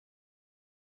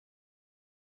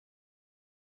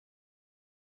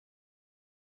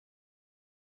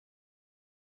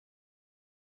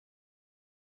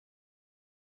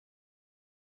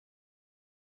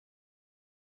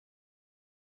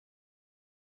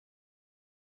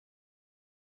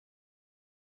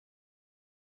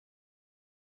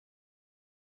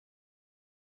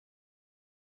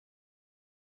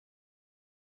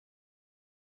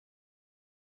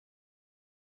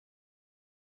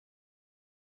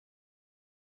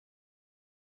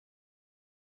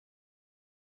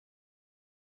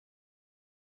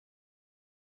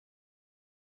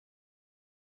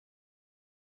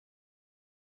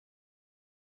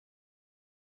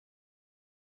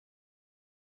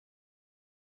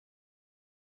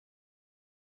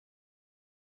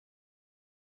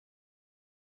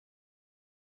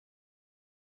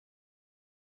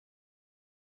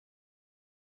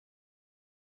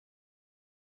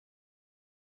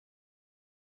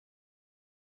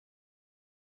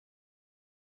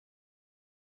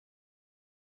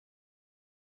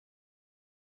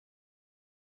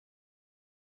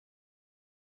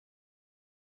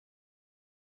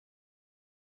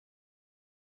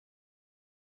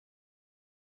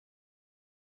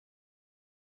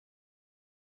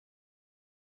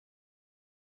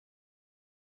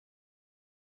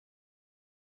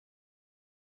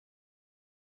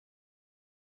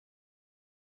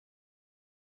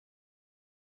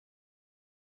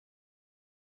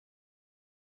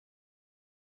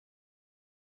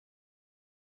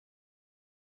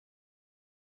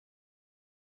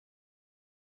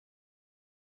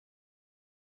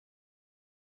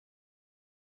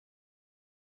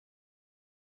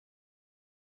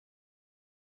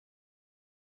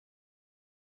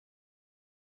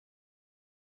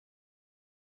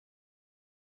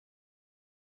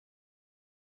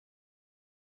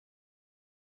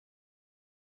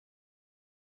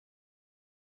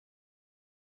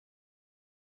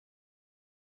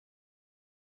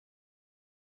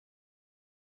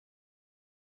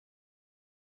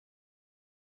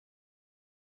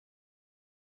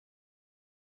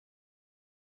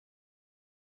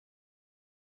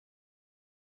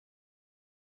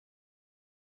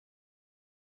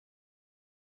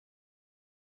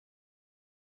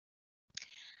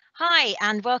Hi,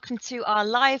 and welcome to our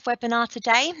live webinar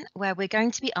today, where we're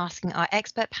going to be asking our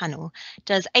expert panel,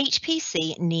 does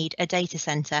HPC need a data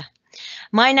centre?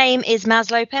 My name is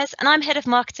Maz Lopez, and I'm Head of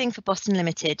Marketing for Boston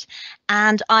Limited.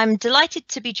 And I'm delighted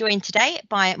to be joined today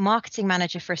by Marketing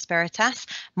Manager for Asperitas,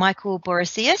 Maikel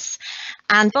Bouricius,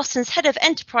 and Boston's Head of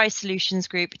Enterprise Solutions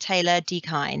Group, Taylor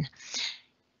Deakyne.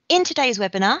 In today's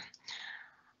webinar,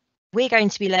 we're going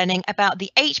to be learning about the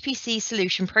HPC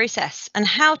solution process and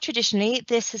how traditionally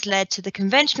this has led to the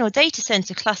conventional data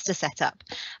center cluster setup,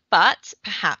 but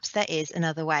perhaps there is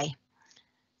another way.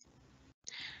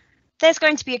 There's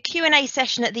going to be a Q&A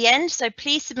session at the end, so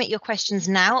please submit your questions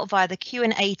now via the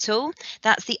Q&A tool.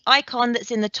 That's the icon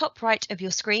that's in the top right of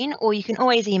your screen, or you can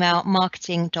always email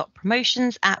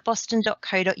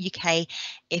marketing.promotions@boston.co.uk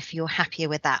if you're happier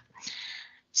with that.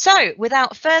 So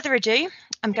without further ado,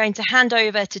 I'm going to hand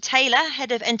over to Taylor,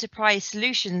 Head of Enterprise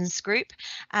Solutions Group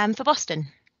for Boston.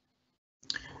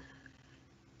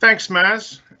 Thanks,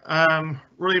 Maz.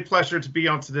 Really a pleasure to be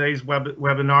on today's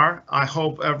webinar. I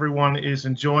hope everyone is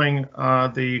enjoying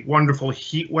the wonderful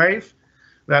heat wave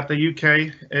that the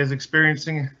UK is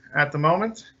experiencing at the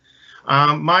moment.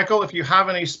 Maikel, if you have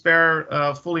any spare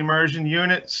full immersion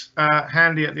units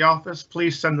handy at the office,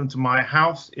 please send them to my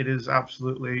house. It is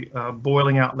absolutely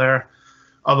boiling out there.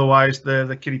 Otherwise,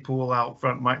 the kiddie pool out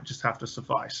front might just have to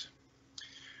suffice.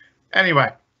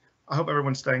 Anyway, I hope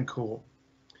everyone's staying cool.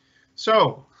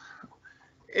 So,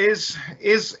 is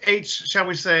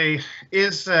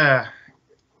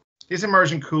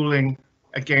immersion cooling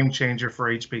a game changer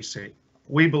for HPC?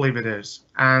 We believe it is,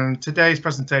 and today's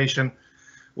presentation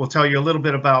will tell you a little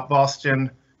bit about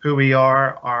Boston, who we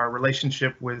are, our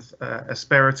relationship with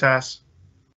Asperitas,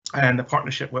 and the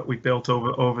partnership that we built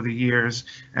over the years.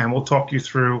 And we'll talk you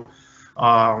through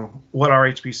what our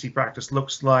HPC practice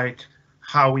looks like,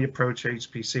 how we approach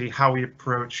HPC, how we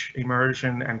approach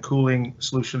immersion and cooling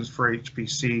solutions for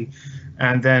HPC.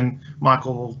 And then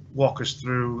Maikel will walk us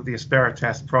through the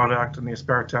Asperitas product and the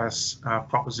Asperitas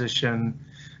proposition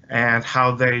and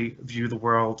how they view the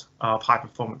world of high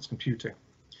performance computing.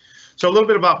 So a little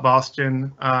bit about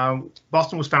Boston.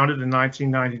 Boston was founded in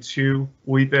 1992.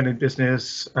 We've been in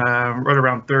business right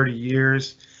around 30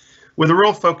 years with a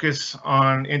real focus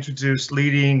on introduce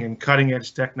leading and cutting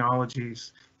edge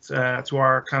technologies to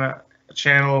our kind of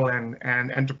channel and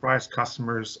enterprise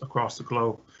customers across the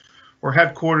globe. We're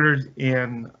headquartered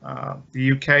in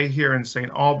the UK here in St.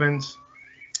 Albans,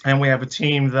 and we have a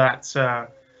team that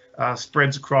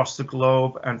spreads across the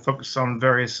globe and focuses on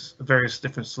various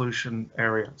different solution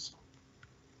areas.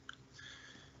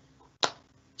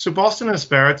 So Boston and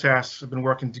Asperitas have been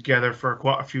working together for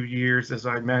quite a few years, as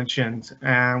I mentioned,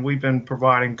 and we've been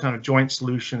providing kind of joint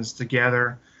solutions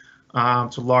together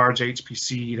to large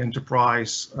HPC and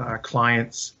enterprise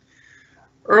clients.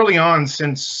 Early on,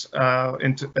 since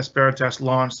Asperitas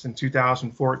launched in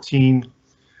 2014,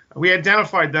 we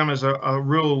identified them as a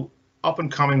real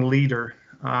up-and-coming leader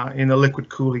in the liquid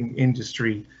cooling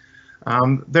industry.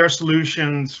 Their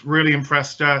solutions really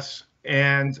impressed us,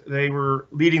 and they were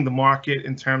leading the market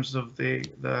in terms of the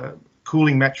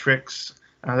cooling metrics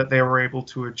that they were able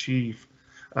to achieve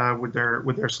with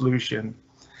their solution.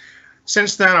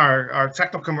 Since then, our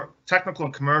technical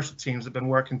and commercial teams have been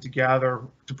working together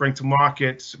to bring to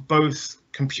market both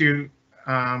compute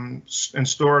and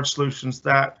storage solutions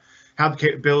that have the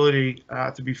capability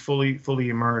to be fully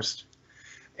immersed.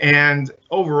 And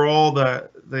overall, the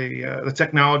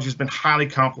technology has been highly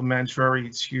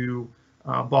complementary to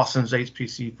Boston's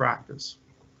HPC practice.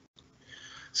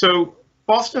 So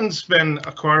Boston's been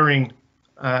acquiring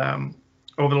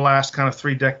over the last kind of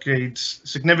 3 decades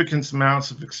significant amounts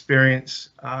of experience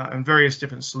in various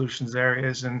different solutions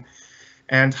areas, and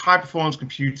high performance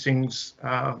computing's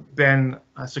been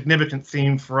a significant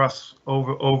theme for us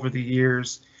over the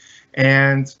years,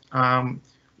 and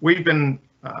we've been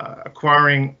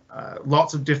acquiring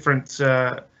lots of different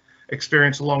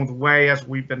experience along the way as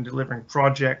we've been delivering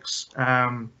projects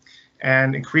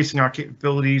and increasing our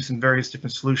capabilities in various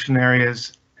different solution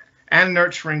areas, and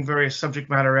nurturing various subject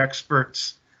matter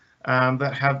experts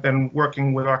that have been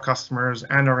working with our customers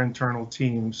and our internal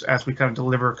teams as we kind of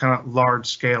deliver kind of large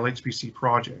scale HPC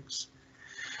projects.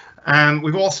 And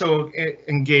we've also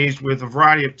engaged with a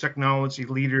variety of technology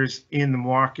leaders in the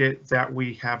market that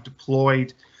we have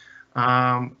deployed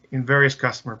in various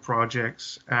customer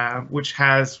projects, which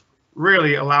has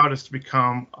really allowed us to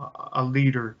become a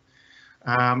leader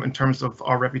in terms of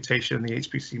our reputation in the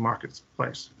HPC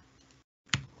marketplace.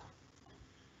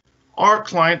 Our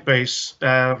client base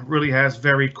really has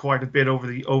varied quite a bit over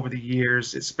the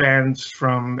years. It spans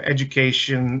from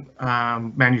education,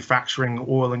 manufacturing,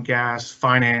 oil and gas,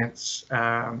 finance,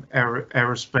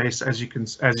 aerospace, as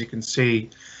you can see.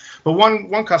 But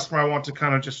one customer I want to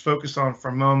kind of just focus on for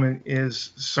a moment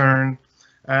is CERN.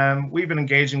 We've been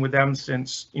engaging with them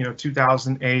since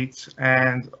 2008,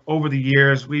 and over the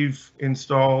years we've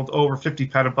installed over 50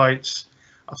 petabytes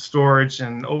of storage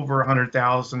and over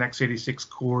 100,000 x86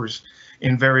 cores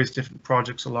in various different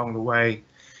projects along the way,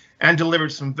 and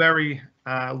delivered some very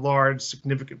large,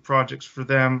 significant projects for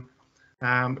them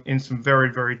in some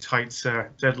very tight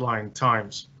deadline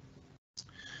times.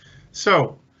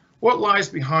 So, what lies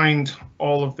behind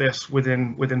all of this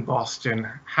within Boston?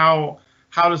 How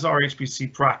does our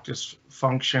HPC practice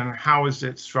function? How is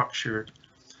it structured?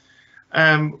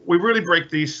 We really break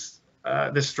this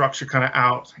structure kind of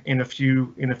out in a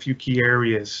few key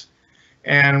areas,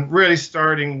 and really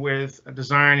starting with a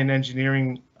design and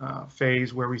engineering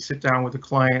phase where we sit down with the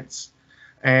clients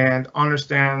and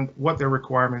understand what their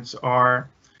requirements are,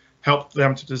 help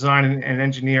them to design and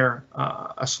engineer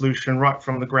a solution right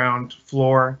from the ground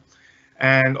floor,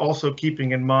 and also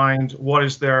keeping in mind what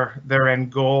is their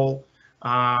end goal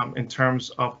in terms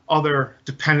of other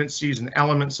dependencies and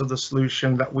elements of the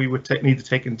solution that we would need to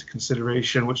take into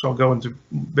consideration, which I'll go into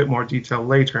a bit more detail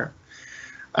later.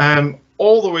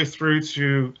 All the way through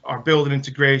to our build and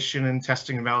integration and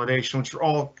testing and validation, which are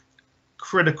all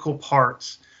critical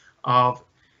parts of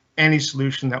any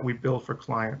solution that we build for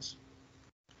clients.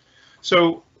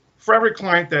 So for every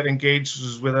client that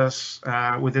engages with us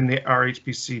within our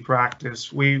HPC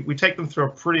practice, we take them through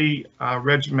a pretty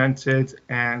regimented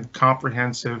and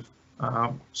comprehensive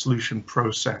solution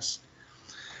process.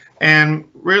 And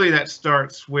really that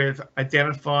starts with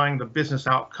identifying the business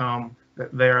outcome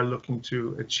that they are looking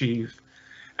to achieve.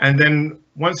 And then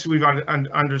once we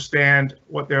understand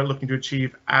what they're looking to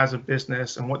achieve as a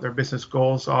business and what their business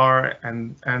goals are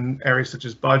and areas such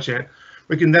as budget,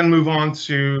 we can then move on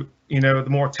to the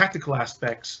more technical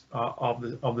aspects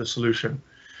of the solution,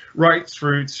 right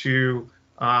through to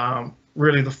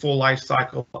really the full life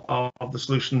cycle of the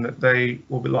solution that they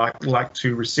will be like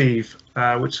to receive,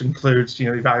 which includes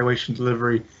evaluation,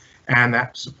 delivery, and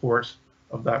that support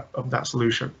of that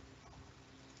solution.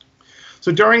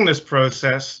 So during this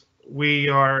process, we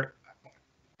are,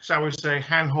 shall we say,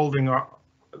 hand-holding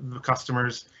the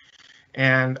customers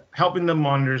and helping them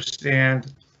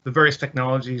understand the various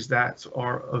technologies that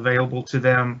are available to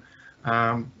them,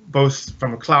 both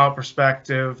from a cloud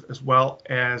perspective as well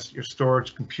as your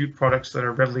storage compute products that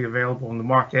are readily available in the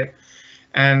market.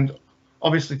 And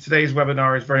obviously today's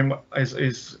webinar is very much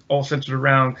is all centered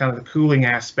around kind of the cooling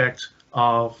aspect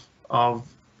of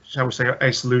shall we say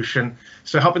a solution.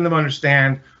 So helping them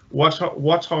understand what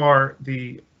are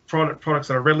the products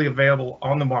that are readily available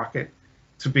on the market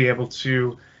to be able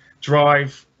to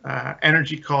drive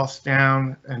energy costs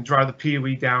down and drive the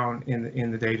PUE down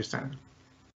in the data center.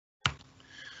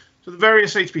 So the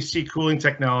various HPC cooling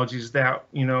technologies that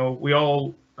we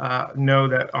all know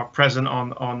that are present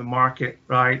on the market,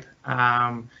 right,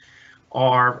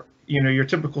 are your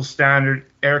typical standard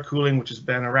air cooling, which has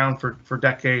been around for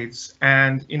decades,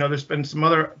 and there's been some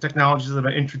other technologies that have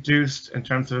been introduced in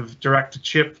terms of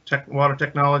direct-to-chip water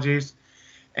technologies,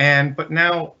 but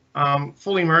now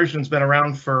full immersion has been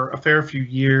around for a fair few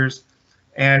years,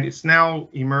 and it's now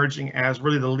emerging as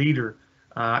really the leader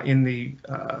in the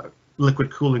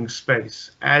liquid cooling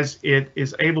space, as it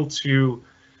is able to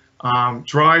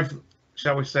drive,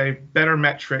 shall we say, better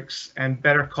metrics and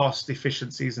better cost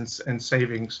efficiencies and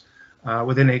savings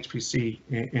within HPC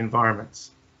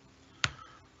environments.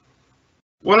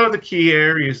 One of the key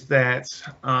areas that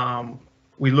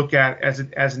we look at as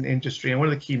an industry, and one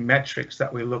of the key metrics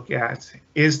that we look at,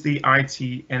 is the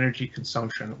IT energy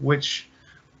consumption, which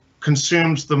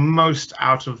consumes the most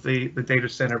out of the data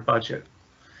center budget.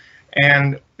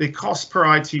 And the cost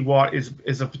per IT watt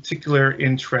is of particular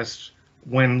interest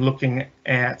when looking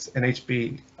at an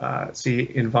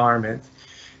HPC environment.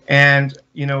 And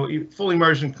full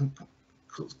immersion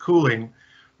cooling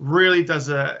really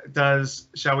does,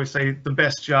 shall we say, the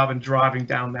best job in driving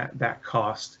down that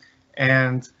cost.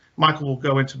 And Maikel will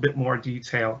go into a bit more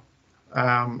detail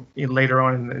later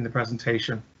on in the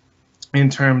presentation in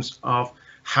terms of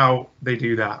how they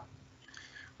do that.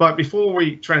 But before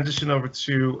we transition over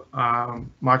to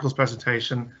Maikel's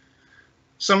presentation,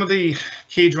 some of the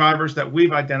key drivers that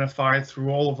we've identified through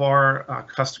all of our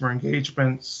customer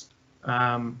engagements,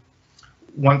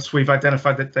 once we've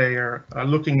identified that they are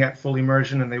looking at full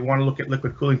immersion and they want to look at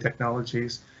liquid cooling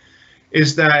technologies,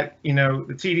 is that the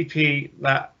TDP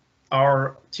that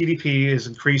our TDP is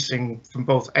increasing from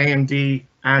both AMD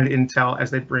and Intel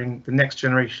as they bring the next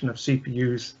generation of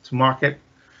CPUs to market.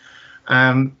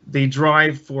 The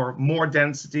drive for more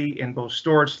density in both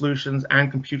storage solutions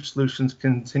and compute solutions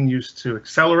continues to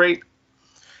accelerate.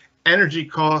 Energy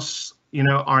costs,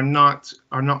 are not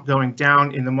going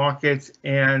down in the market,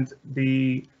 and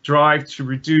the drive to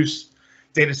reduce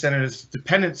data centers'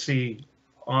 dependency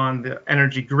on the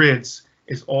energy grids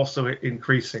is also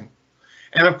increasing.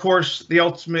 And of course, the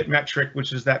ultimate metric,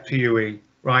 which is that PUE,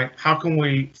 right? How can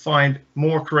we find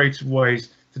more creative ways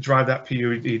to drive that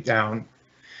PUE down?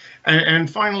 And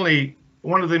finally,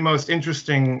 one of the most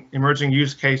interesting emerging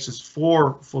use cases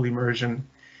for full immersion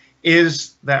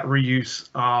is that reuse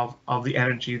of the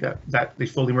energy that the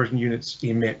full immersion units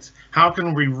emit. How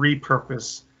can we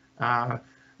repurpose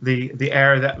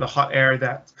the hot air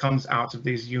that comes out of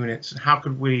these units? And how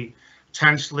could we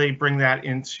potentially bring that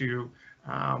into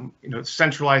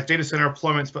centralized data center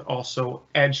deployments, but also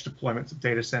edge deployments of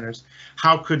data centers?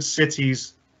 How could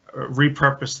cities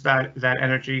repurpose that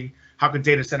energy? How could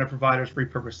data center providers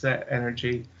repurpose that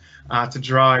energy to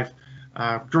drive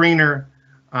greener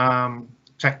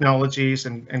technologies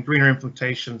and greener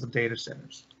implementations of data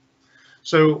centers?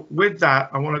 So with that,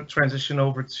 I want to transition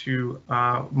over to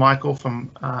Maikel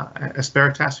from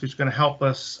Asperitas, who's going to help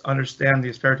us understand the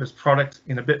Asperitas product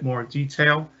in a bit more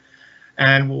detail.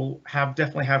 And we'll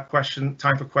definitely have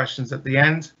time for questions at the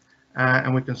end,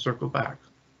 and we can circle back.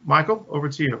 Maikel, over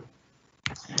to you.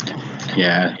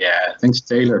 Yeah, thanks,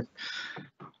 Taylor.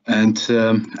 And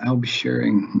I'll be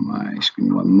sharing my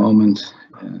screen one moment.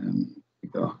 Here we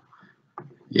go.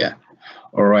 Yeah.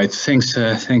 All right. Thanks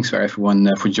for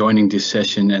everyone for joining this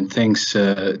session, and thanks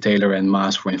Taylor and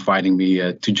Maas for inviting me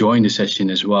to join the session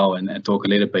as well, and talk a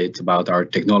little bit about our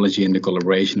technology and the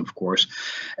collaboration, of course,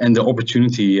 and the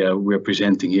opportunity we're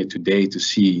presenting here today to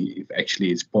see if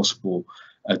actually it's possible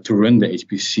to run the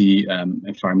HPC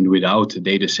environment without a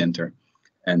data center.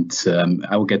 And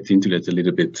I will get into that a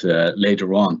little bit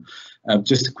later on.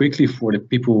 Just quickly, for the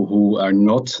people who are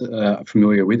not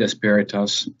familiar with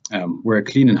Asperitas, we're a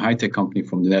clean and high-tech company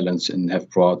from the Netherlands and have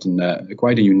brought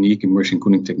quite a unique immersion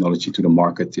cooling technology to the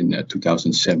market in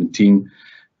 2017.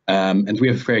 And we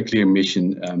have a very clear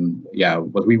mission.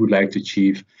 What we would like to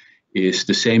achieve is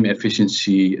the same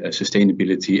efficiency,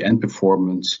 sustainability, and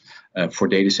performance for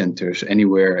data centers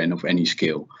anywhere and of any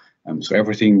scale. So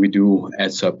everything we do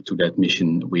adds up to that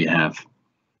mission we have.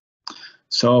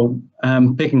 So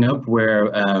picking up where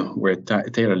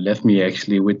Taylor left me,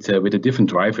 actually, with the different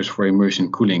drivers for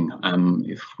immersion cooling,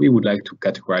 if we would like to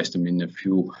categorize them in a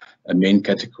few main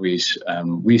categories,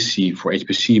 we see for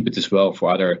HPC, but as well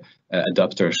for other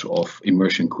adapters of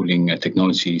immersion cooling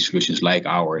technology solutions like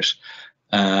ours.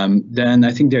 Then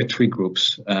I think there are three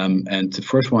groups, and the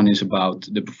first one is about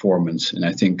the performance, and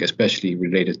I think especially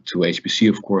related to HPC,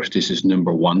 of course, this is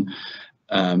number one.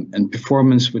 And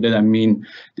performance, with that I mean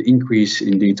the increase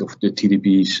indeed of the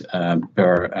TDPs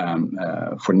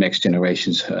for next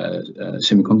generations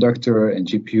semiconductor and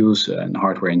GPUs and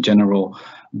hardware in general,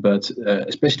 but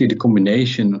especially the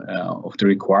combination of the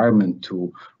requirement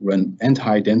to run and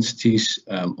high densities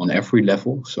on every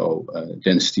level, so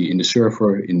density in the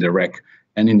server, in the rack,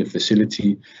 and in the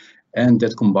facility, and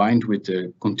that combined with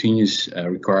the continuous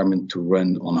requirement to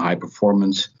run on high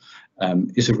performance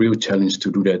is a real challenge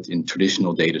to do that in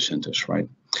traditional data centers, right?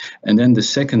 And then the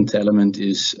second element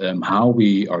is how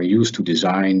we are used to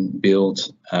design,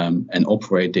 build, and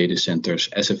operate data centers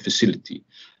as a facility.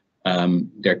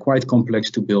 They're quite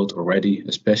complex to build already,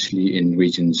 especially in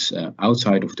regions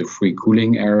outside of the free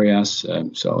cooling areas,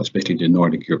 so especially the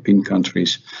Nordic European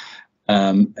countries.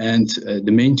 And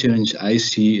the main challenge I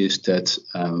see is that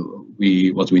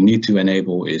what we need to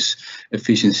enable is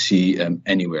efficiency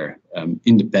anywhere,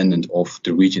 independent of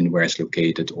the region where it's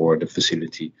located or the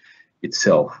facility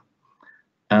itself.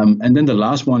 And then the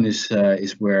last one is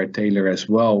where Taylor as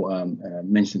well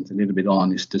mentioned a little bit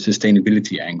on, is the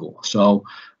sustainability angle. So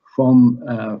from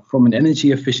an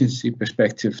energy efficiency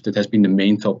perspective, that has been the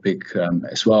main topic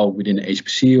as well within the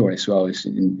HPC, or as well as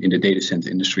in the data center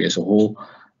industry as a whole.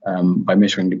 By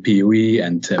measuring the PUE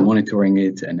and monitoring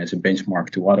it, and as a benchmark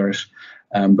to others.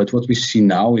 But what we see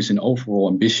now is an overall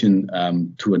ambition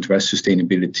to address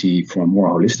sustainability from a more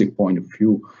holistic point of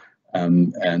view.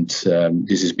 And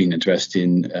this is being addressed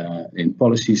in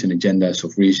policies and agendas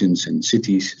of regions and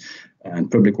cities and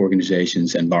public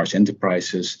organizations and large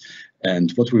enterprises.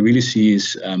 And what we really see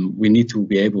is we need to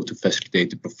be able to facilitate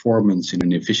the performance in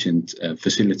an efficient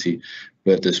facility,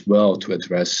 but as well to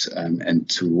address and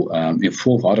to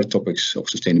involve other topics of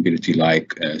sustainability,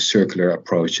 like circular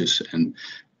approaches and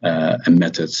and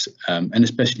methods, and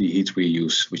especially heat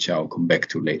reuse, which I'll come back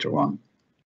to later on.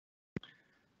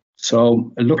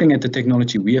 So looking at the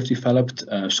technology we have developed,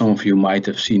 some of you might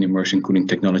have seen immersion cooling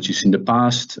technologies in the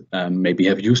past, maybe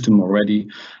have used them already.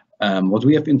 What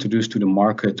we have introduced to the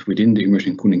market within the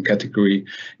immersion cooling category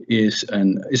is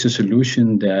a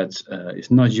solution that is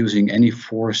not using any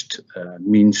forced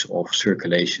means of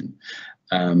circulation.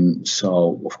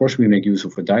 So of course we make use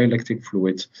of a dielectric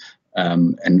fluid,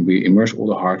 and we immerse all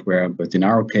the hardware, but in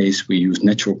our case we use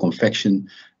natural convection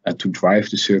to drive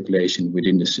the circulation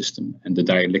within the system. And the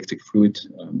dielectric fluid,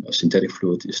 a synthetic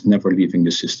fluid, is never leaving the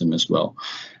system as well.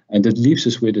 And that leaves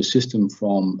us with a system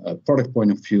from a product point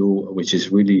of view, which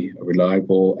is really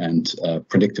reliable and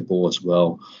predictable as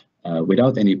well.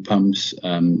 Without any pumps,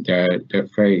 there are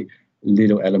very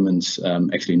little elements,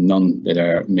 actually none, that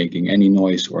are making any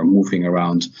noise or moving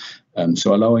around.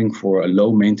 So allowing for a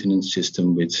low maintenance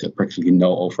system with practically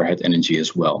no overhead energy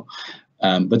as well.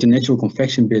 But the natural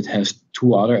convection bit has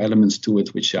two other elements to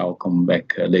it, which I'll come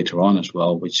back later on as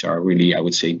well, which are really, I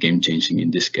would say, game-changing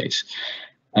in this case.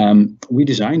 We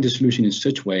designed the solution in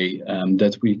such a way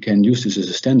that we can use this as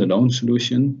a standalone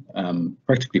solution,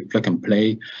 practically plug and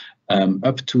play,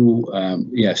 up to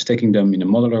stacking them in a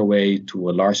modular way to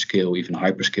a large-scale, even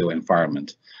hyperscale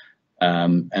environment.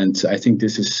 And I think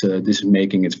this is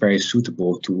making it very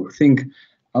suitable to think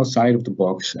outside of the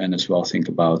box and as well think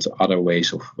about other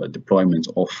ways of deployment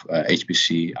of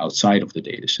HPC outside of the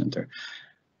data center.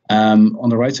 On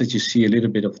the right side, you see a little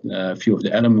bit of a few of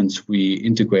the elements we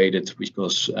integrated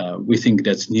because we think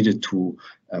that's needed to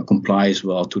comply as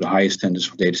well to the highest standards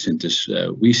of data centers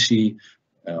we see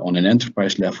on an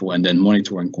enterprise level, and then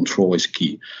monitor and control is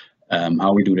key.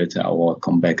 How we do that, I will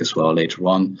come back as well later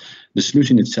on. The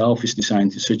solution itself is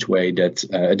designed in such a way that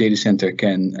a data center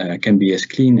can be as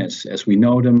clean as we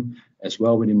know them, as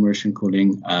well with immersion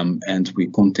cooling, and we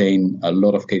contain a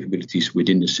lot of capabilities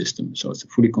within the system. So it's a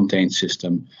fully contained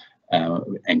system,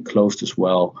 enclosed as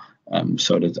well,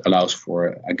 so that allows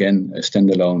for, again, a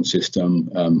standalone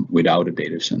system without a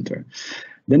data center.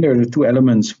 Then there are the two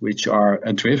elements which are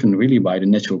driven really by the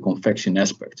natural convection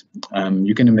aspect.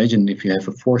 You can imagine if you have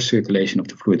a forced circulation of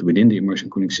the fluid within the immersion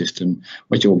cooling system,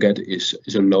 what you'll get is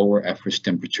a lower average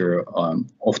temperature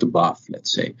of the bath,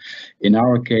 let's say. In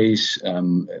our case,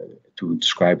 to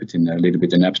describe it in a little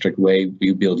bit an abstract way,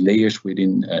 we build layers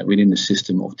within the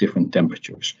system of different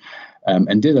temperatures.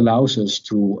 And this allows us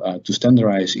to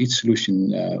standardize each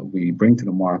solution we bring to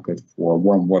the market for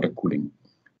warm water cooling.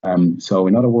 So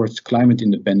in other words, climate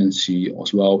independency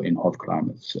as well in hot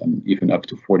climates, even up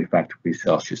to 45 degrees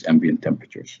Celsius ambient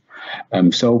temperatures.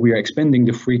 So we are expanding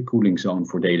the free cooling zone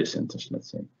for data centers,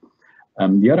 let's say.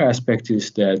 The other aspect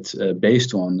is that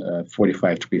based on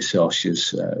 45 degrees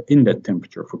Celsius in that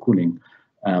temperature for cooling,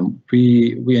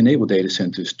 we enable data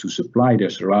centers to supply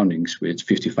their surroundings with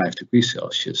 55 degrees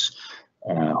Celsius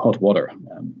hot water,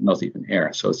 not even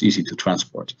air, so it's easy to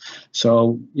transport.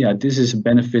 So yeah, this is a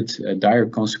benefit, a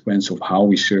direct consequence of how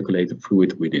we circulate the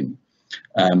fluid within.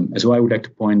 As well, I would like to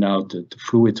point out that the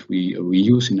fluid we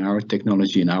use in our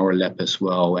technology in our lab as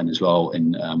well, and as well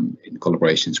in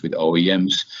collaborations with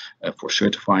OEMs for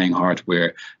certifying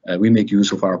hardware. We make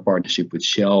use of our partnership with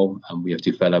Shell, and we have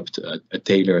developed a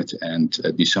tailored and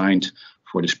designed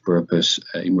for this purpose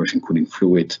immersion cooling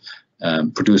fluid,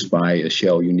 produced by a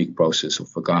Shell unique process of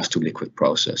a gas to liquid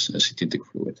process, a synthetic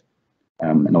fluid.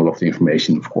 And all of the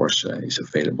information, of course, is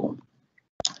available.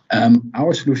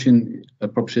 Our solution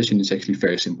proposition is actually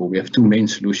very simple. We have two main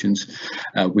solutions.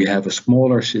 We have a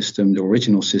smaller system, the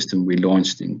original system we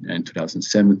launched in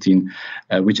 2017,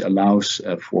 which allows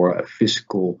for a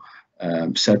physical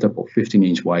setup of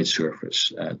 15-inch wide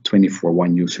surface, 24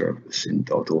 1U servers in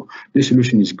total. This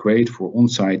solution is great for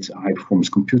on-site high-performance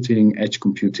computing, edge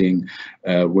computing,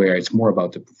 where it's more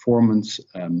about the performance,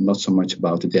 not so much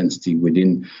about the density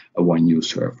within a 1U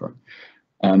server.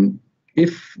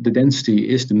 If the density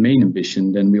is the main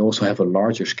ambition, then we also have a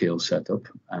larger scale setup,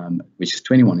 which is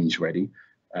 21-inch ready.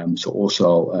 So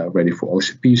also ready for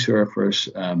OCP servers,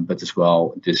 but as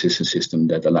well, this is a system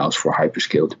that allows for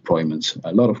hyperscale deployments,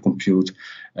 a lot of compute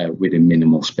within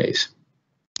minimal space.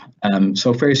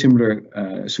 So very similar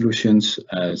solutions,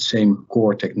 same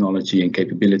core technology and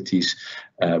capabilities,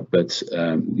 but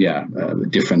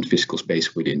different physical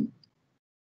space within.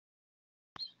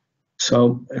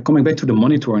 So coming back to the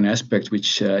monitoring aspect,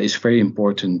 which is very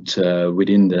important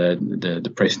within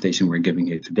the presentation we're giving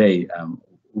here today.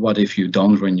 What if you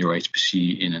don't run your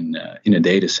HPC in a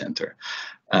data center?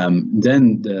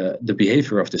 Then the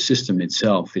behavior of the system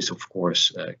itself is, of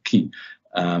course, key.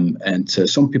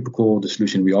 Some people call the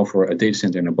solution we offer a data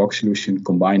center in a box solution,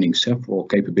 combining several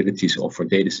capabilities of our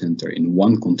data center in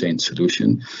one contained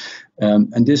solution.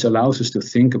 And this allows us to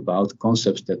think about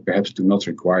concepts that perhaps do not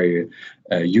require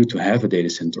you to have a data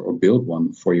center or build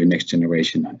one for your next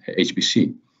generation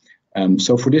HPC.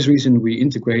 So for this reason, we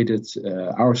integrated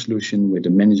our solution with the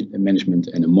management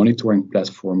and a monitoring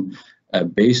platform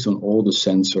based on all the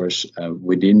sensors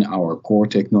within our core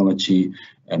technology,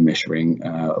 measuring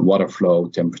water flow,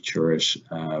 temperatures,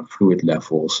 fluid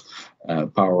levels,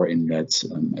 power inlets,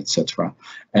 etc.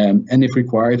 And if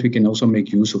required, we can also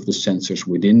make use of the sensors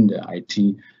within the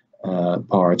IT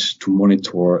parts to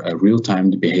monitor real-time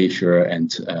the behavior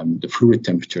and the fluid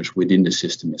temperatures within the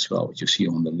system as well, which you see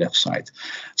on the left side.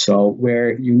 So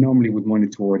where you normally would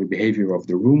monitor the behavior of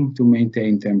the room to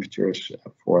maintain temperatures,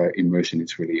 for immersion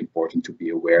it's really important to be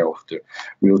aware of the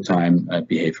real-time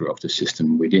behavior of the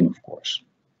system within, of course.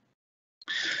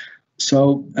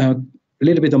 So a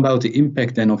little bit about the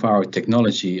impact then of our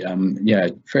technology. Yeah,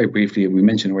 very briefly, we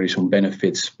mentioned already some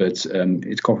benefits, but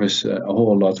it covers a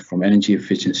whole lot from energy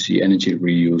efficiency, energy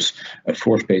reuse,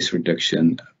 floor space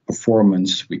reduction,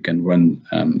 performance. We can run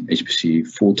HPC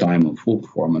full-time on full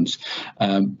performance.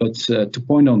 But to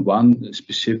point on one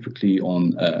specifically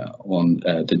on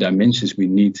the dimensions we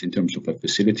need in terms of a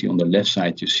facility, on the left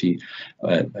side you see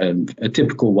a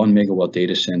typical 1 megawatt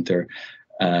data center.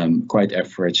 Quite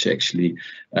average actually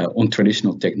on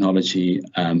traditional technology,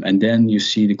 and then you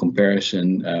see the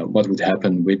comparison what would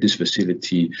happen with this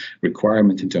facility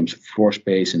requirement in terms of floor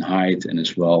space and height, and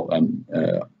as well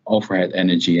overhead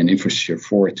energy and infrastructure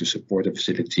for it to support the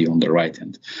facility on the right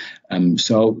hand.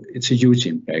 So it's a huge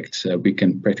impact. We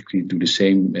can practically do the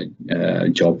same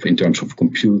job in terms of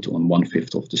compute on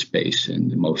 1/5 of the space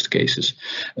in most cases.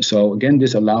 So again,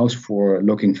 this allows for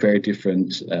looking very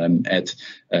different at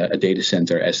a data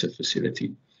center as a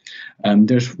facility.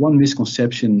 There's one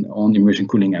misconception on immersion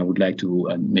cooling. I would like to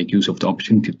make use of the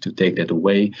opportunity to take that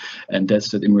away, and that's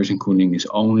that immersion cooling is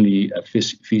only a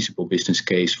feasible business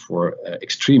case for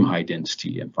extreme high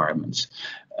density environments.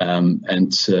 And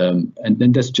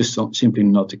then that's just simply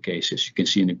not the case, as you can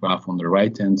see in the graph on the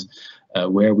right hand,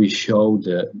 where we show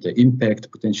the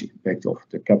impact, potential impact of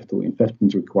the capital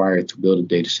investment required to build a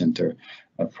data center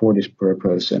for this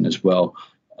purpose, and as well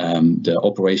the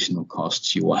operational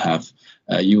costs you will have.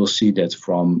 You will see that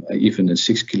from even a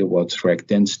 6 kilowatt rack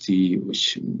density,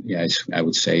 which is, I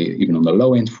would say, even on the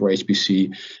low end for HPC,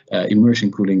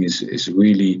 immersion cooling is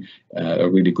really a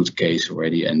really good case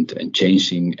already, and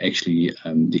changing actually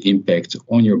the impact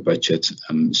on your budget,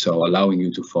 so allowing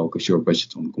you to focus your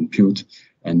budget on compute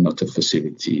and not the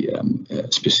facility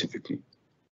specifically.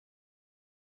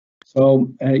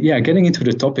 So getting into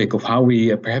the topic of how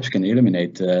we perhaps can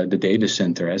eliminate the data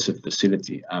center as a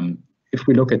facility. If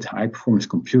we look at high performance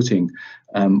computing,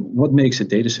 what makes a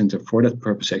data center for that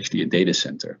purpose actually a data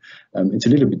center? It's a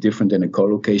little bit different than a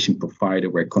co-location provider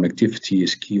where connectivity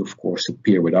is key, of course, to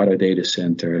peer with other data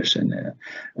centers. And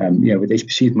with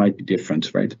HPC it might be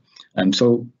different, right?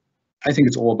 So I think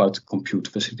it's all about compute,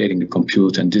 facilitating the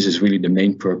compute, and this is really the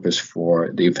main purpose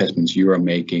for the investments you are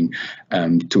making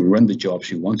to run the jobs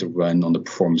you want to run on the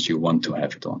performance you want to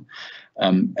have it on.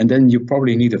 And then you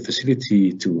probably need a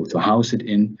facility to house it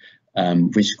in,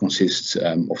 which consists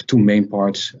of two main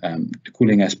parts: the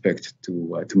cooling aspect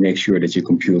to make sure that your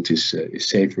compute is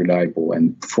safe, reliable,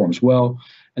 and performs well,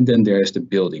 and then there's the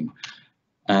building.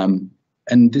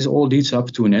 And this all leads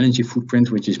up to an energy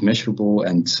footprint which is measurable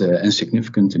and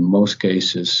significant in most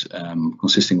cases,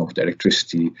 consisting of the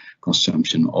electricity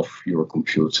consumption of your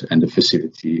compute and the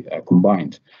facility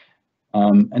combined.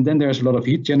 And then there's a lot of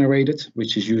heat generated,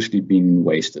 which is usually being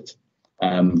wasted.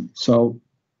 So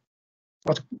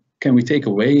what can we take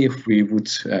away if we would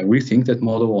rethink that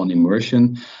model on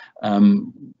immersion?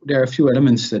 There are a few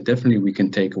elements that definitely we can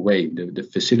take away. The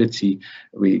facility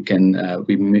we can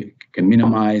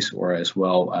minimize, or as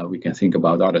well we can think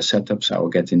about other setups. I will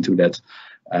get into that.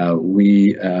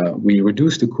 We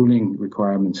reduce the cooling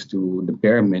requirements to the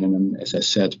bare minimum. As I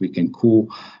said, we can cool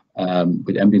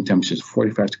with ambient temperatures of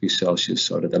 45 degrees Celsius,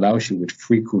 so that allows you with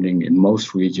free cooling in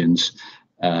most regions,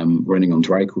 running on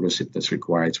dry coolers if that's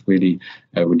required, really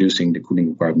reducing the cooling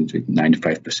requirement with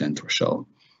 95% or so.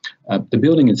 The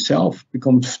building itself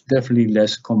becomes definitely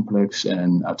less complex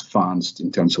and advanced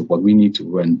in terms of what we need to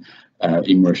run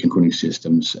immersion cooling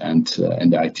systems and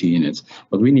the IT in it.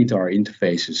 But we need our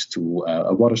interfaces to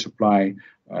a water supply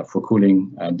for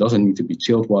cooling. Doesn't need to be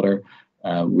chilled water.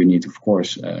 We need, of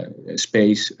course,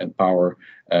 space, power,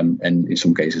 and in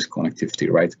some cases connectivity,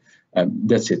 right?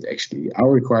 That's it, actually.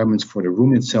 Our requirements for the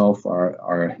room itself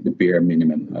are the bare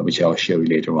minimum, which I'll show you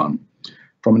later on.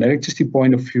 From an electricity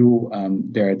point of view,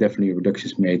 there are definitely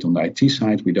reductions made on the IT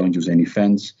side. We don't use any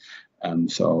fans.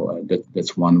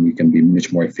 That's one, we can be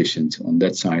much more efficient on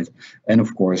that side. And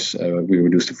of course, we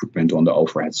reduce the footprint on the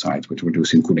overhead side with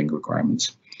reducing cooling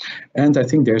requirements. And I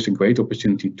think there's a great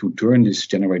opportunity to turn this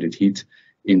generated heat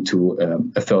into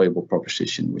a valuable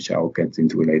proposition, which I'll get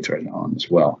into later on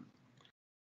as well.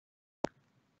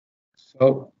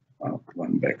 So I'll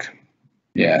run back.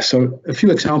 Yeah, so a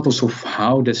few examples of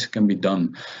how this can be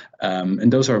done.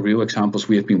 And those are real examples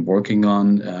we have been working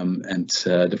on.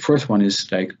 The first one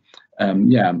is like,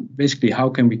 basically, how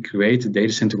can we create a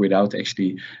data center without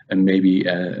actually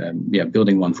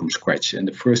building one from scratch? And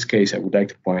the first case I would like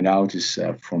to point out is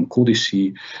from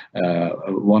Coldec,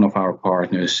 one of our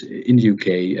partners in the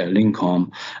UK,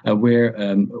 Lincoln, where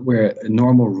a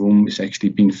normal room is actually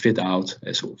being fit out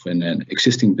as of in an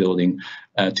existing building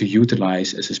to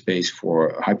utilize as a space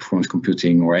for high performance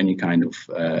computing or any kind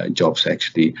of jobs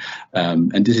actually.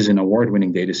 And this is an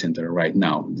award-winning data center right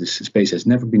now. This space has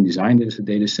never been designed as a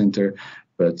data center,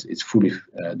 but it's fully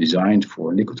designed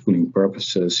for liquid cooling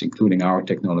purposes, including our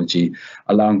technology,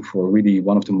 allowing for really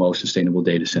one of the most sustainable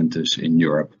data centers in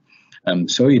Europe.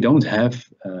 So you don't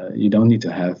need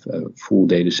to have a full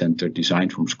data center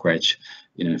designed from scratch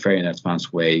in a very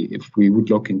advanced way. If we would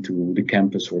look into the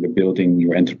campus or the building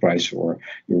your enterprise or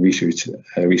your research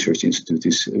institute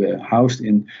is housed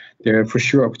in, there are for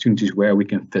sure opportunities where we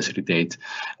can facilitate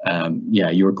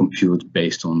your compute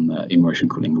based on immersion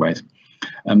cooling, right?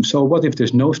 So what if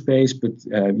there's no space, but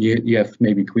you have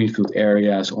maybe greenfield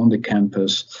areas on the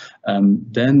campus?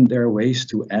 Then there are ways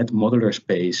to add modular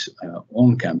space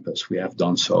on campus. We have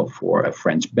done so for a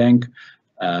French bank,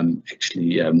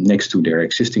 next to their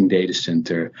existing data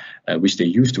center, which they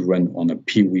used to run on a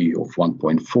PoE of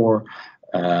 1.4.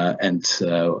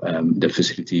 The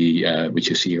facility which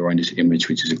you see here on this image,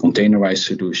 which is a containerized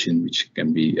solution, which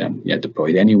can be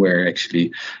deployed anywhere,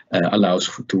 actually allows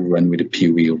to run with a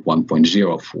PoE of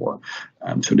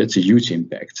 1.04. So that's a huge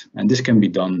impact. And this can be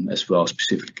done as well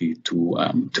specifically to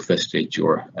facilitate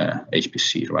your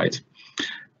HPC, right?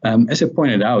 As I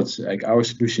pointed out, like our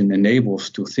solution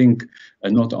enables to think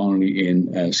not only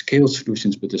in scaled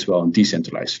solutions, but as well in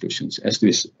decentralized solutions, as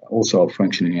this also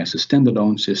functioning as a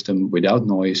standalone system without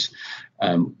noise.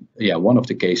 One of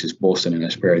the cases Boston and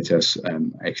Asperitas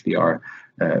actually are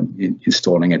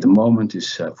installing at the moment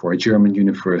is for a German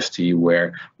university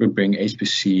where we bring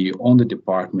HPC on the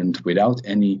department without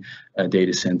any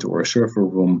data center or server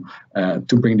room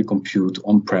to bring the compute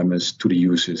on premise to the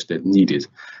users that need it.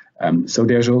 So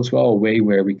there's also a way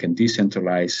where we can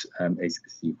decentralize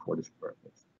HPC for this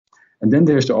purpose. And then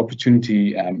there's the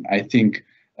opportunity, I think,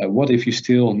 what if you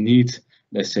still need,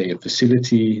 let's say, a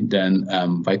facility, then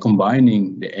by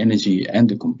combining the energy and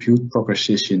the compute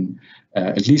proposition,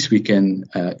 at least we can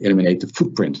eliminate the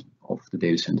footprint of the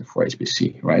data center for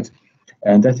HPC, right?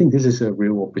 And I think this is a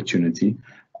real opportunity.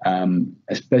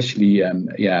 Especially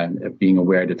being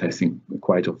aware that I think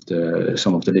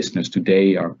some of the listeners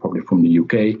today are probably from the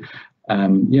UK.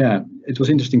 It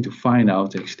was interesting to find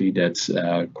out actually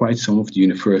that quite some of the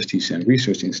universities and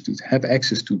research institutes have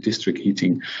access to district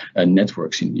heating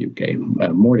networks in the UK.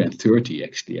 More than 30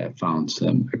 actually I found,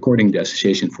 according to the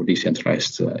Association for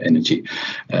Decentralized Energy,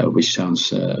 which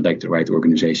sounds like the right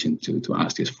organization to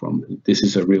ask this from. This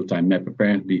is a real-time map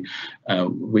apparently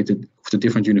with the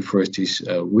different universities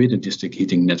with a district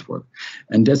heating network.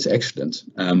 And that's excellent.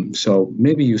 So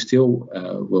maybe you still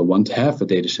will want to have a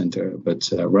data center, but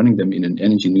running them in an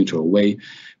energy neutral way,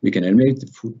 we can eliminate the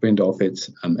footprint of it.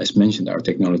 As mentioned, our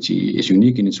technology is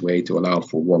unique in its way to allow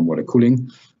for warm water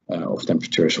cooling of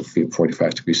temperatures of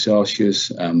 45 degrees Celsius,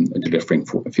 delivering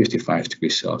 55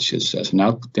 degrees Celsius as an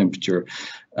output temperature.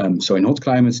 So in hot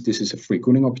climates, this is a free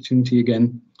cooling opportunity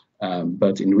again.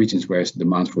 But in regions where there's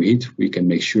demand for heat, we can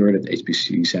make sure that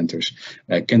HPC centers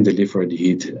can deliver the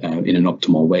heat in an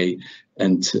optimal way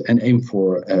and aim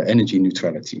for energy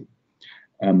neutrality.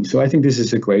 So I think this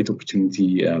is a great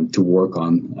opportunity to work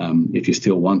on if you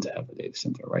still want to have a data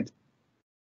center, right?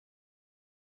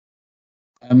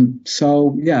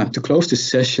 To close this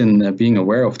session, being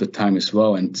aware of the time as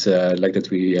well, and like that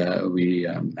we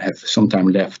have some time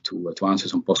left to answer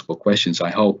some possible questions, I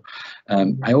hope.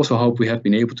 I also hope we have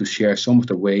been able to share some of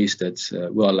the ways that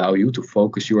will allow you to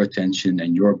focus your attention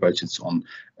and your budgets on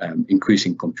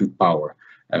increasing compute power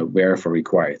wherever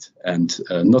required, and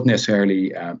not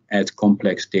necessarily add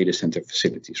complex data center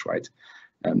facilities, right?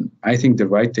 I think the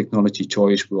right technology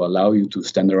choice will allow you to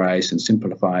standardize and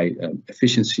simplify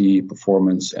efficiency,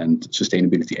 performance, and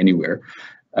sustainability anywhere.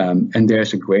 And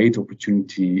there's a great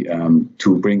opportunity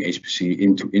to bring HPC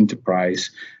into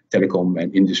enterprise, telecom,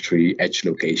 and industry edge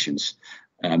locations.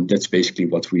 That's basically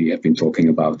what we have been talking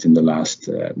about in the last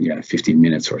 15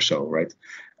 minutes or so, right?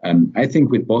 I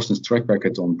think with Boston's track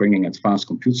record on bringing advanced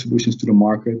compute solutions to the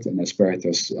market, and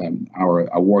Asperitas, our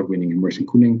award-winning immersion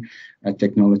cooling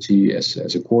technology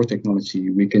as a core technology,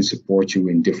 we can support you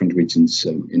in different regions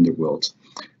in the world.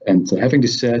 And having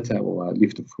this said, I will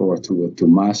leave the floor to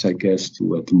Maas, I guess,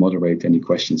 to moderate any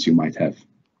questions you might have.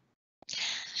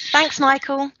 Thanks,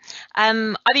 Maikel.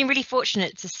 I've been really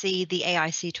fortunate to see the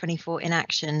AIC24 in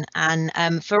action, and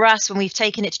for us, when we've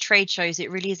taken it to trade shows,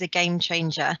 it really is a game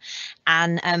changer.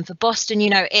 And for Boston, you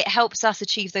know, it helps us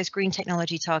achieve those green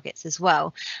technology targets as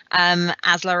well,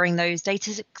 as lowering those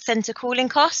data center cooling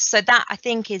costs. So that, I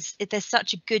think, there's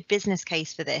such a good business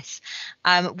case for this,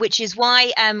 which is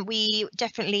why we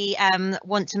definitely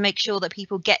want to make sure that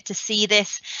people get to see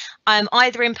this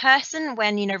either in person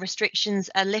when, you know, restrictions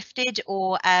are lifted,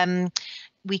 or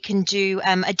we can do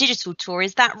a digital tour.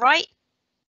 Is that right?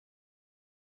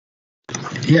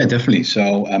 Yeah, definitely.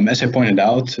 So as I pointed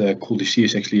out, CoolDC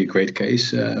is actually a great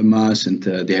case, Maas, and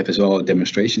they have as well a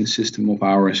demonstration system of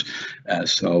ours.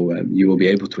 So you will be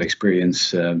able to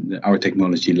experience our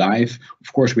technology live.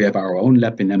 Of course, we have our own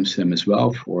lab in Amsterdam as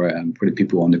well for the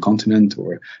people on the continent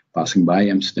or passing by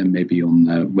Amsterdam, maybe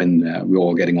on when we're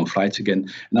all getting on flights again.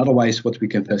 And otherwise, what we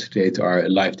can facilitate are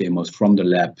live demos from the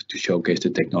lab to showcase the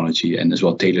technology, and as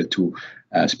well tailored to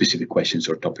specific questions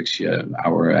or topics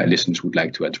our listeners would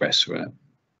like to address.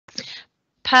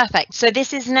 Perfect. So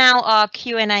this is now our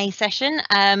Q&A session.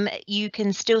 You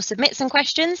can still submit some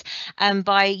questions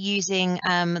by using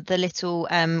the little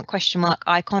question mark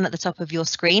icon at the top of your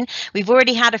screen. We've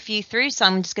already had a few through, so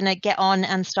I'm just going to get on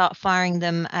and start firing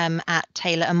them at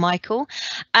Taylor and Maikel.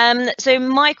 So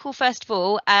Maikel, first of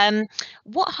all,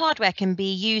 what hardware can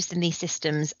be used in these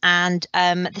systems? And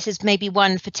this is maybe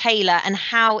one for Taylor, and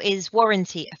how is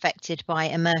warranty affected by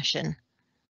immersion?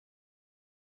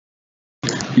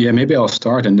 Yeah, maybe I'll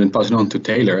start and then pass it on to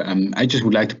Taylor. I just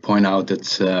would like to point out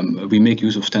that we make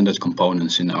use of standard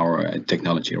components in our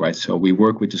technology, right? So we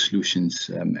work with the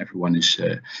solutions everyone is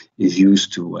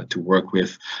used to work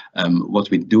with.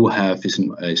 What we do have is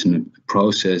a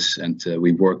process, and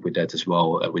we work with that as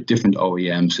well with different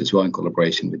OEMs as well, in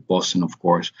collaboration with Boston, of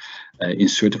course, in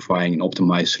certifying and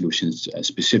optimized solutions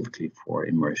specifically for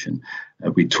immersion.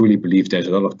 We truly believe there's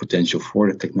a lot of potential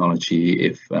for the technology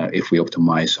if we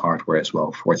optimize hardware as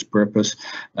well for its purpose,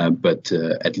 but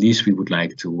at least we would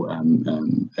like to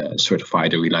certify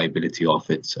the reliability of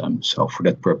it. So for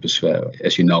that purpose,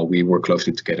 as you know, we work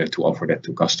closely together to offer that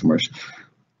to customers.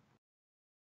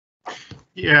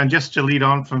 Yeah, and just to lead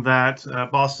on from that,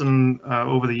 Boston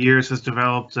over the years has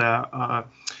developed a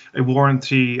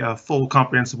warranty, a full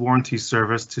comprehensive warranty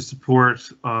service to support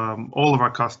all of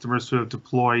our customers who have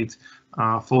deployed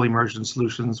full immersion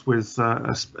solutions with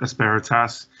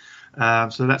Asperitas.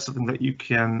 So that's something that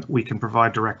we can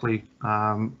provide directly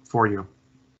for you.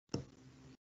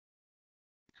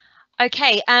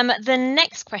 Okay, the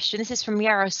next question, this is from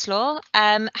Yaroslav.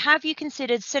 Have you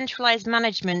considered centralized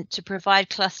management to provide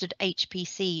clustered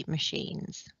HPC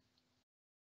machines?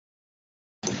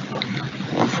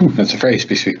 That's a very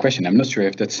specific question. I'm not sure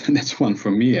if that's one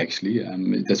for me, actually.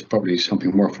 That's probably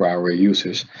something more for our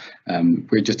users.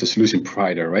 We're just a solution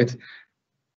provider, right?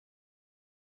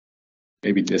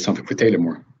 Maybe there's something for Taylor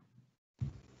more.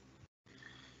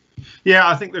 Yeah,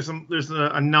 I think there's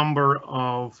a number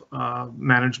of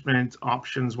management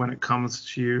options when it comes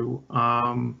to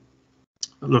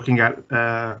looking at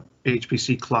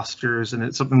HPC clusters, and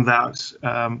it's something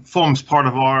that forms part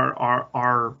of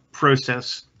our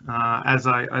process, as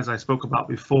I spoke about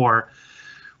before,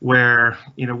 where,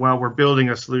 you know, while we're building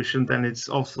a solution, then it's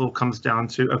also comes down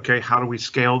to, okay, how do we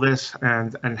scale this,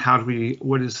 and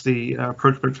what is the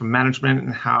approach from management,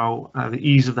 and how the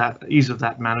ease of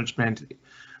that management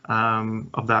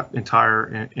of that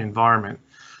entire environment.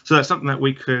 So that's something that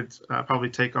we could probably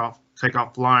take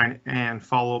offline and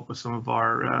follow up with some of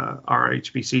our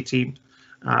HPC team,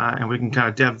 and we can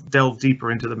kind of delve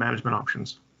deeper into the management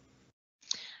options.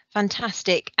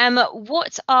 Fantastic.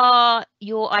 What are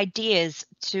your ideas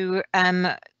to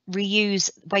reuse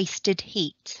wasted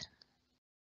heat?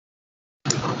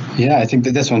 Yeah, I think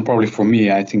that's one probably for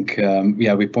me. I think,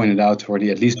 yeah, we pointed out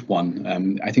already at least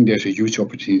one. I think there's a huge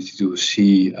opportunity to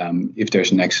see if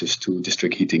there's an access to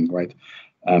district heating, right?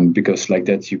 Because like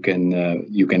that, you can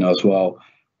as well,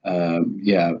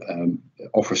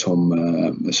 offer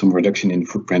some reduction in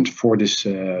footprint for this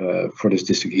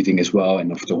district heating as well,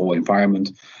 and of the whole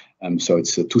environment. So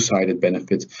it's a two-sided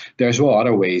benefit. There's well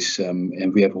other ways,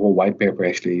 and we have a whole white paper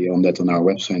actually on that on our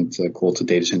website called the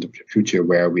Datacentre of the Future,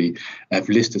 where we have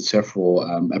listed several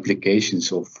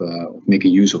applications of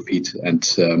making use of heat. And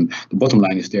the bottom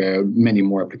line is there are many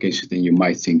more applications than you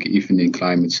might think, even in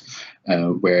climates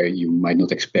where you might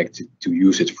not expect to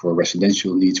use it for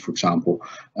residential needs, for example.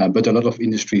 But a lot of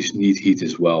industries need heat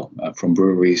as well, from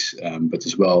breweries, but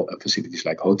as well facilities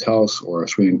like hotels or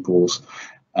swimming pools.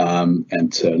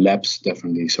 And labs,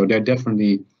 definitely. So there are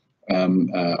definitely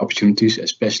opportunities,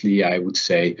 especially I would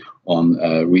say on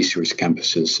research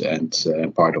campuses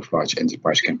and part of large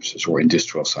enterprise campuses or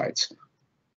industrial sites.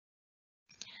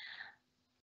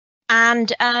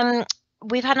 And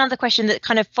we've had another question that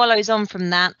kind of follows on from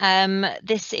that.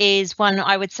 This is one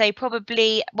I would say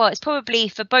probably, well, it's probably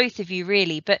for both of you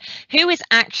really, but who is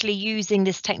actually using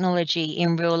this technology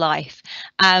in real life?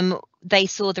 They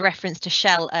saw the reference to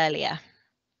Shell earlier.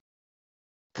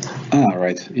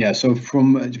 Right. Yeah. So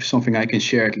from something I can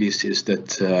share at least is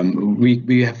that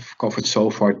we have covered so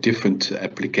far different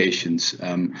applications.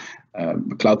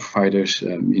 Cloud providers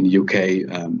in the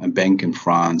UK, a bank in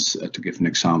France, to give an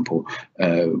example.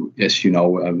 As you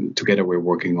know, together we're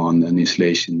working on an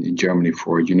installation in Germany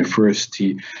for a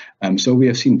university. So we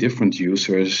have seen different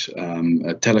users,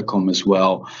 telecom as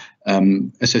well.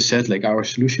 As I said, like our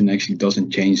solution actually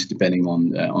doesn't change depending on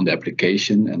the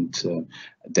application, and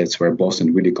that's where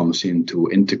Boston really comes in to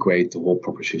integrate the whole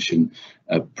proposition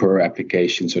per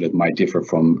application. So that might differ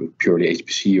from purely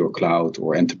HPC or cloud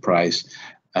or enterprise.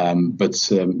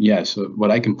 Yeah, so what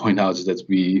I can point out is that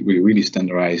we really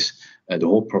standardize the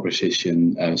whole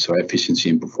proposition, so efficiency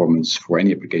and performance for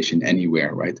any application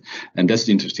anywhere, right? And that's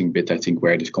the interesting bit, I think,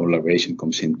 where this collaboration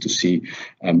comes in to see,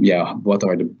 yeah, what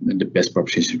are the best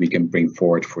propositions we can bring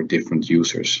forward for different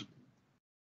users.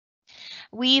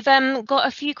 We've got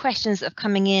a few questions that are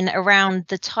coming in around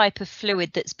the type of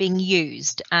fluid that's being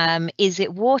used. Is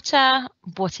it water?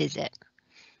 What is it?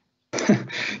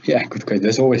 Yeah, good question.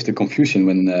 There's always the confusion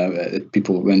when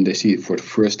people, when they see it for the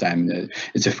first time.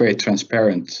 It's a very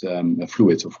transparent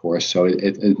fluid, of course, so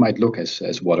it might look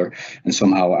as water, and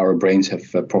somehow our brains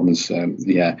have problems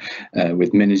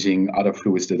with managing other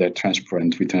fluids that are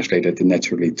transparent. We translate it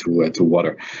naturally to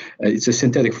water. It's a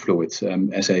synthetic fluid.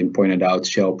 As I pointed out,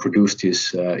 Shell produced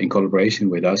this in collaboration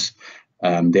with us.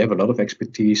 They have a lot of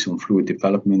expertise on fluid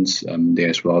developments.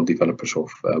 They're as well developers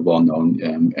of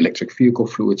well-known electric vehicle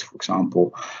fluids, for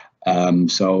example.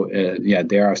 Yeah,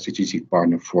 they are a strategic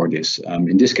partner for this.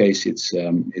 In this case, it's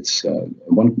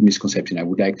one misconception I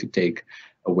would like to take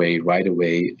away right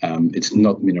away. It's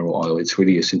not mineral oil. It's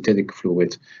really a synthetic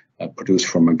fluid produced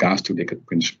from a gas to liquid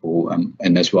principle,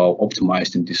 and as well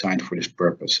optimized and designed for this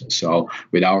purpose. So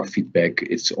with our feedback,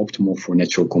 it's optimal for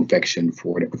natural convection,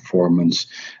 for the performance,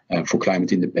 for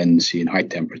climate independency in high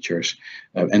temperatures,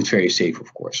 and very safe,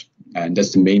 of course. And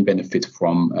that's the main benefit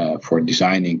from for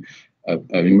designing an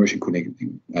immersion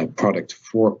cooling product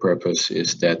for purpose,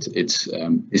 is that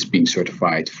it's being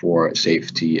certified for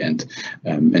safety and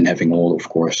having all, of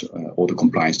course, all the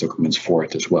compliance documents for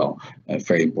it as well.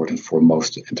 Very important for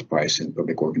most enterprise and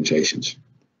public organizations.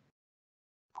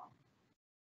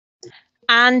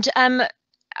 And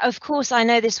of course, I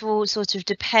know this will sort of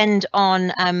depend on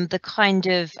the kind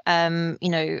of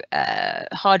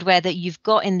hardware that you've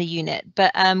got in the unit,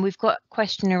 but we've got a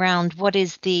question around what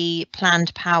is the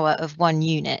planned power of one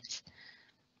unit?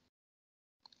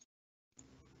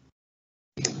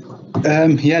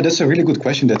 Yeah, that's a really good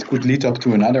question that could lead up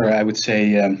to another, I would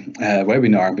say,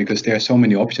 webinar, because there are so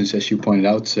many options, as you pointed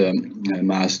out,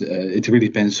 Maas. It really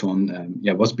depends on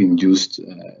what's being used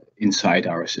inside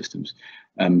our systems.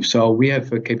 So we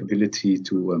have a capability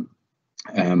to,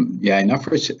 in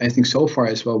average, I think so far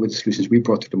as well with the solutions we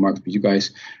brought to the market with you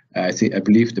guys, I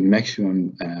believe the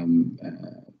maximum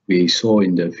we saw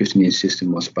in the 15-inch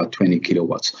system was about 20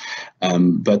 kilowatts.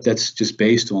 But that's just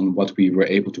based on what we were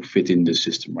able to fit in the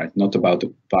system, right? Not about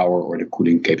the power or the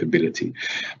cooling capability.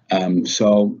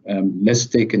 Let's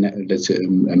take a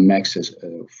max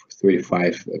of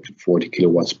 35 to 40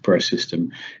 kilowatts per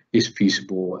system is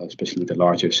feasible, especially with a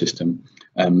larger system.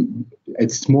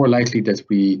 It's more likely that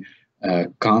we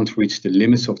can't reach the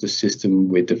limits of the system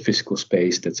with the physical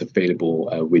space that's available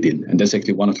within. And that's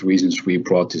actually one of the reasons we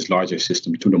brought this larger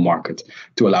system to the market,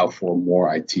 to allow for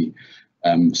more IT.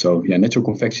 Natural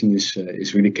convection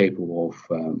is really capable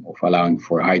of allowing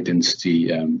for a high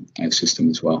density system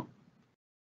as well.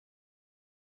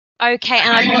 Okay,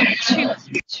 and I've got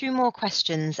two more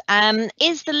questions.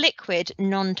 Is the liquid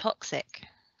non-toxic?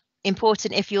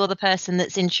 Important if you're the person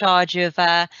that's in charge of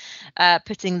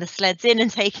putting the sleds in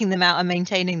and taking them out and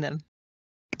maintaining them.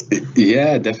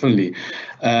 Yeah, definitely.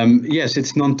 Yes,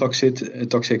 it's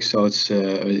non-toxic, so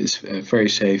it's very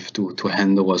safe to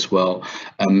handle as well.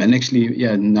 And actually,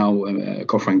 yeah, now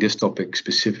covering this topic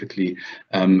specifically,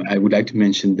 I would like to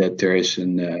mention that there is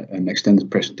an extended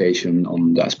presentation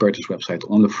on the Asperitas website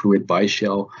on the fluid by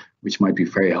Shell, which might be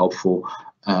very helpful.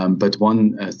 But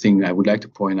one thing I would like to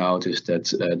point out is that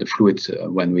the fluid,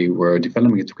 when we were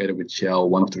developing it together with Shell,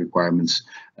 one of the requirements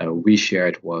we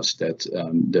shared was that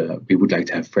we would like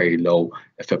to have very low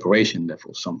evaporation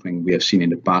levels, something we have seen in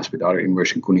the past with other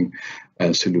immersion cooling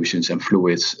solutions and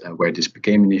fluids where this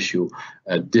became an issue.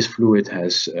 This fluid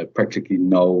has practically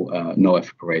no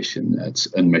evaporation. It's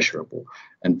unmeasurable.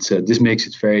 And this makes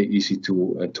it very easy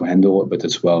to handle, but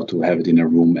as well to have it in a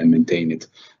room and maintain it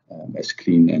as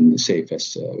clean and safe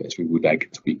as we would like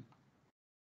it to be.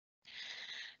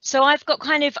 So I've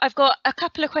got a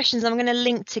couple of questions I'm going to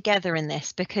link together in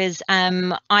this because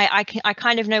I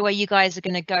kind of know where you guys are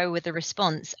going to go with the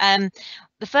response.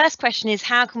 The first question is,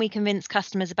 how can we convince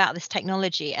customers about this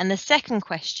technology? And the second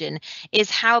question is,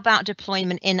 how about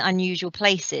deployment in unusual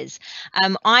places?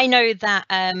 I know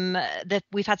that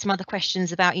we've had some other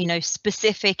questions about,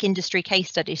 specific industry case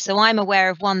studies. So I'm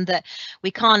aware of one that we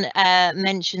can't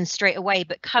mention straight away,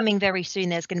 but coming very soon,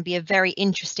 there's going to be a very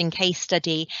interesting case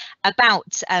study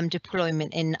about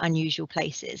deployment in unusual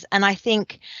places. And I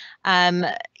think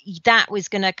that was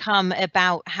going to come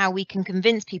about how we can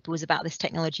convince people about this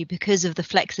technology because of the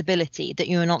flexibility that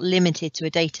you are not limited to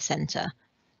a data center.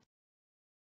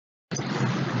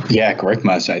 Yeah, correct,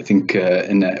 Mas. I think,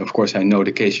 and of course, I know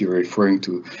the case you're referring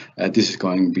to. This is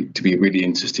going to be really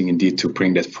interesting indeed to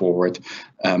bring that forward.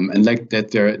 And like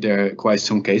that, there are quite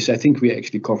some cases. I think we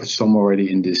actually covered some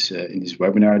already in this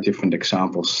webinar, different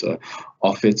examples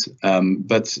of it.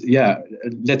 But yeah,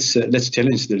 let's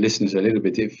challenge the listeners a little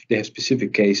bit. If they have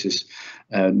specific cases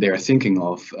they are thinking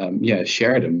of,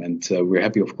 share them. And we're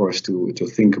happy, of course, to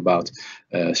think about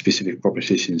specific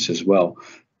propositions as well.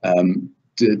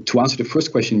 To answer the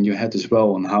first question you had as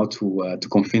well on how to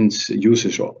convince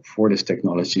users for this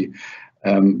technology,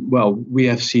 well, we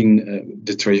have seen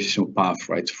the traditional path,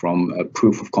 right, from a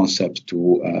proof of concept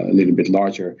to a little bit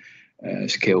larger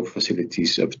scale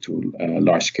facilities up to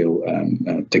large scale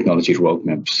technology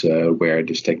roadmaps where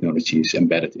this technology is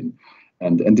embedded in.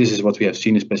 And this is what we have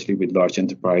seen, especially with large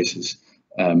enterprises,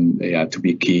 to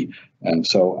be key.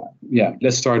 So yeah,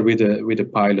 let's start with a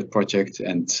pilot project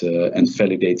and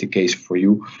validate the case for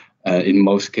you. In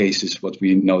most cases, what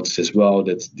we notice as well,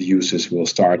 that the users will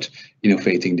start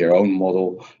innovating their own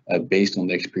model based on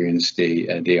the experience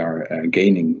they are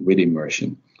gaining with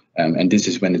immersion. And this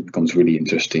is when it becomes really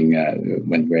interesting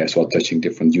when we're as well touching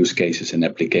different use cases and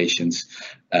applications.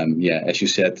 As you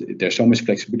said, there's so much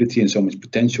flexibility and so much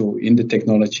potential in the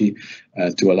technology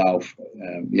to allow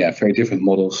very different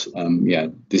models.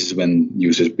 This is when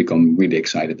users become really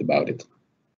excited about it.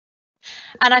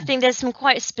 And I think there's some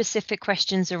quite specific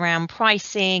questions around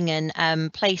pricing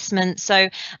and placement. So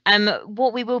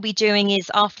what we will be doing is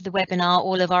after the webinar,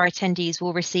 all of our attendees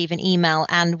will receive an email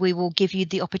and we will give you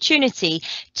the opportunity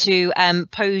to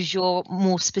pose your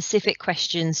more specific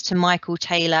questions to Maikel,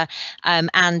 Taylor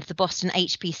and the Boston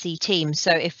HPC team.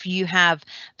 So if you have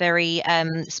very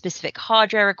specific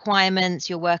hardware requirements,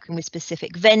 you're working with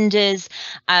specific vendors,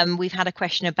 we've had a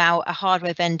question about a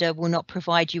hardware vendor will not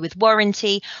provide you with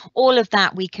warranty. All of that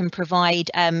we can provide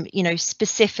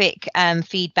specific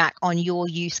feedback on your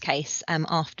use case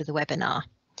after the webinar.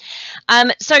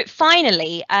 So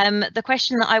finally, the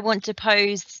question that I want to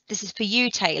pose, this is for you,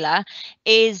 Taylor,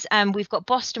 is we've got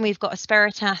Boston, we've got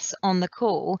Asperitas on the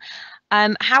call.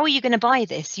 How are you going to buy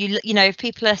this? If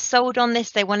people are sold on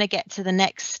this, they want to get to the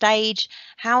next stage.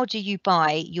 How do you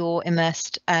buy your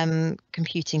immersed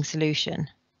computing solution?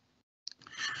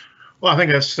 Well, I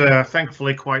think that's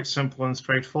thankfully quite simple and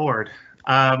straightforward.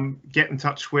 Get in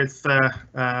touch with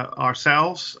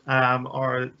ourselves.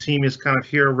 Our team is kind of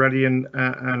here, ready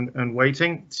and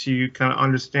waiting to kind of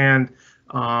understand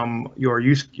your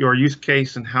use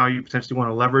case and how you potentially want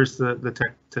to leverage the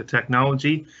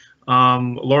technology. A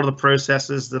lot of the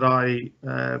processes that I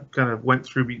kind of went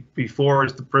through before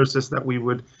is the process that we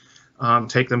would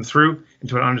take them through and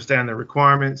to understand their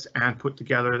requirements and put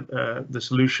together the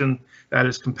solution that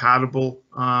is compatible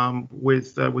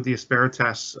with the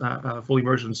Asperitas full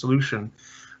immersion solution.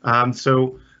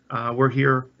 So we're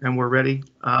here and we're ready,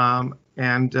 and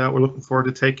we're looking forward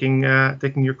to taking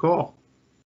your call.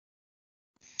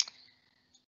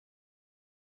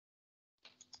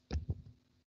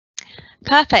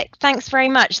 Perfect. Thanks very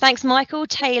much. Thanks, Maikel,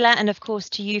 Taylor, and of course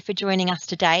to you for joining us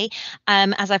today.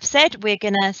 As I've said, we're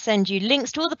going to send you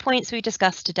links to all the points we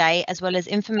discussed today, as well as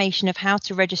information of how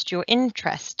to register your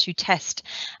interest to test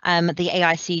the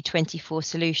AIC24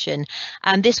 solution.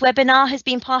 This webinar has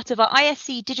been part of our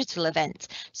ISC digital event,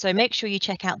 so make sure you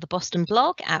check out the Boston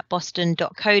blog at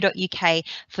boston.co.uk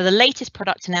for the latest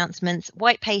product announcements,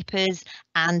 white papers,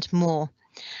 and more.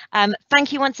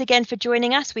 Thank you once again for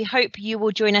joining us. We hope you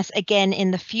will join us again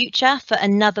in the future for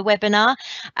another webinar.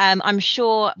 I'm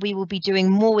sure we will be doing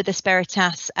more with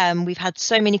Asperitas. We've had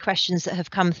so many questions that have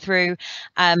come through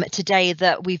today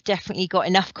that we've definitely got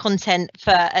enough content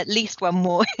for at least one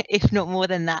more, if not more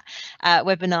than that,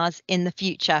 webinars in the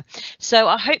future. So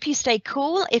I hope you stay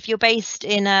cool. If you're based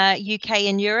in UK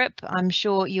and Europe, I'm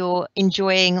sure you're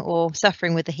enjoying or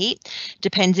suffering with the heat,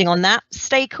 depending on that.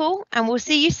 Stay cool and we'll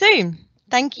see you soon.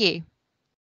 Thank you.